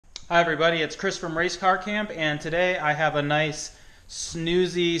Hi everybody, it's Chris from Race Car Camp, and today I have a nice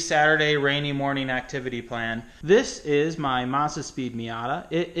snoozy Saturday rainy morning activity plan. This is my Mazdaspeed Miata.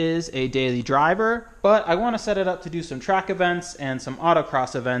 It is a daily driver, but I want to set it up to do some track events and some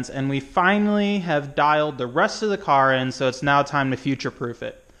autocross events, and we finally have dialed the rest of the car in, so it's now time to future-proof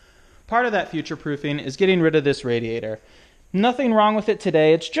it. Part of that future-proofing is getting rid of this radiator. Nothing wrong with it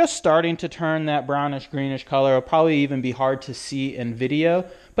today. It's just starting to turn that brownish greenish color. It'll probably even be hard to see in video,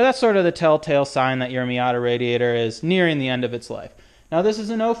 but that's sort of the telltale sign that your Miata radiator is nearing the end of its life. Now this is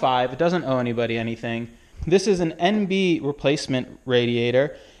an 05. It doesn't owe anybody anything. This is an NB replacement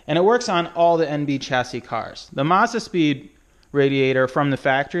radiator, and it works on all the NB chassis cars. The Mazdaspeed radiator from the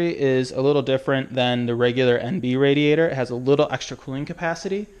factory is a little different than the regular NB radiator. It has a little extra cooling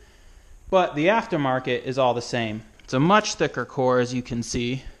capacity, but the aftermarket is all the same. It's a much thicker core, as you can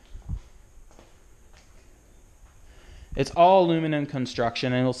see. It's all aluminum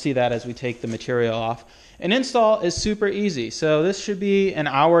construction, and we'll see that as we take the material off. An install is super easy, so this should be an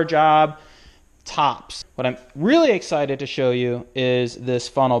hour job tops. What I'm really excited to show you is this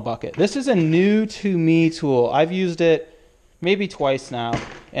funnel bucket. This is a new to me tool. I've used it maybe twice now,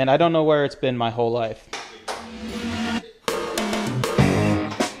 and I don't know where it's been my whole life.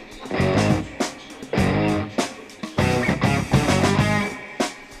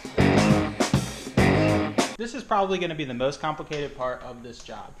 This is probably going to be the most complicated part of this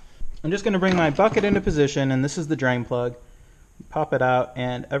job. I'm just going to bring my bucket into position, and this is the drain plug. Pop it out,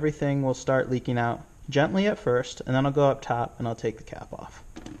 and everything will start leaking out gently at first, and then I'll go up top and I'll take the cap off.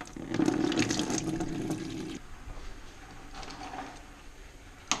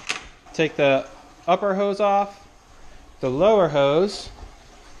 Take the upper hose off. The lower hose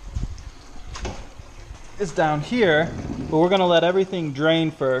is down here, but we're going to let everything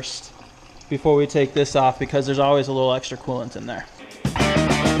drain first before we take this off, because there's always a little extra coolant in there.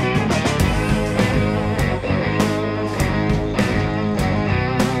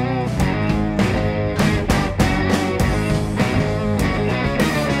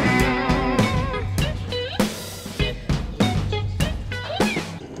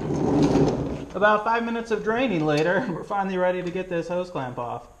 About 5 minutes of draining later, we're finally ready to get this hose clamp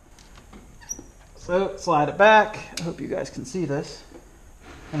off. So slide it back. I hope you guys can see this.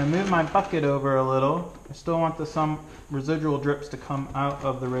 I'm going to move my bucket over a little. I still want some residual drips to come out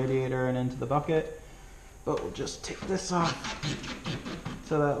of the radiator and into the bucket, but we'll just take this off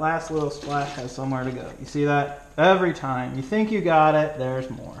so that last little splash has somewhere to go. You see that? Every time you think you got it, there's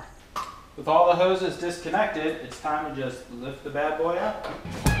more. With all the hoses disconnected, it's time to just lift the bad boy up.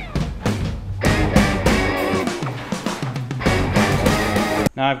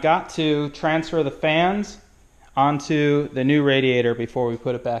 Now I've got to transfer the fans onto the new radiator before we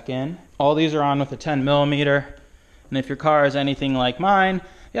put it back in. All these are on with a 10mm, and if your car is anything like mine,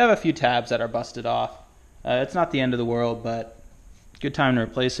 you have a few tabs that are busted off. It's not the end of the world, but good time to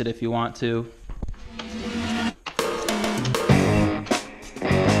replace it if you want to.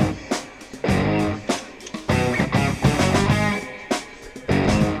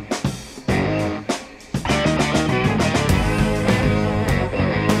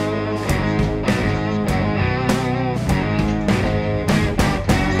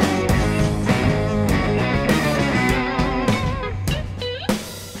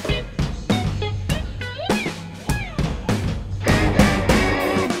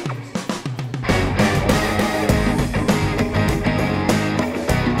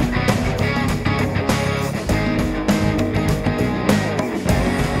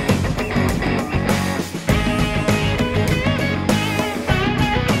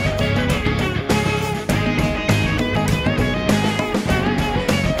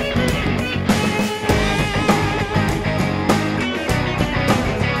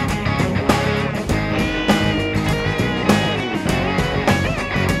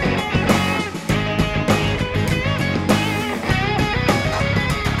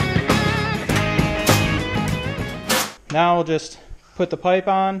 Now we'll just put the pipe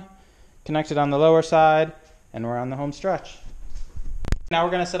on, connect it on the lower side, and we're on the home stretch. Now we're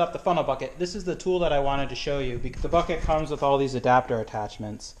going to set up the funnel bucket. This is the tool that I wanted to show you, because the bucket comes with all these adapter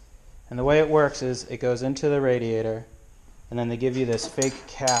attachments. And the way it works is it goes into the radiator, and then they give you this fake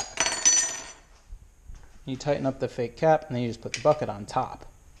cap. You tighten up the fake cap, and then you just put the bucket on top.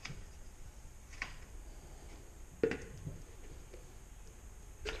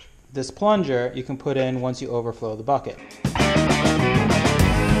 This plunger you can put in once you overflow the bucket.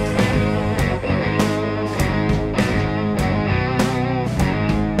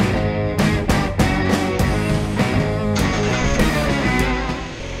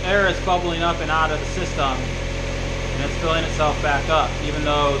 Air is bubbling up and out of the system, and it's filling itself back up. Even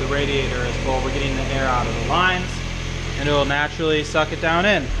though the radiator is full, we're getting the air out of the lines, and it will naturally suck it down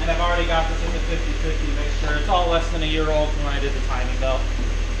in. And I've already got this at the 50-50 mixture. It's all less than a year old from when I did the timing belt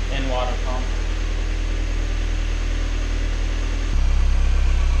and water pump.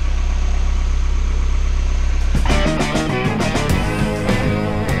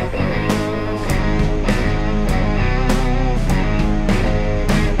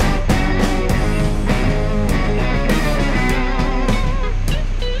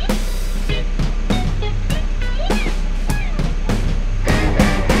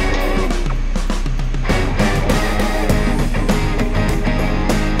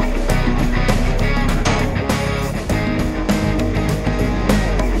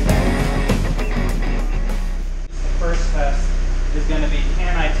 Is going to be,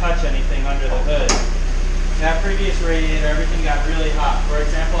 can I touch anything under the hood? That previous radiator, everything got really hot. For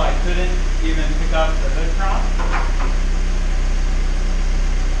example, I couldn't even pick up the hood crown.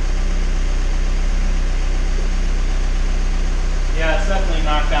 Yeah, it's definitely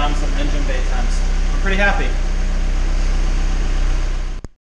knocked down some engine bay temps. I'm pretty happy.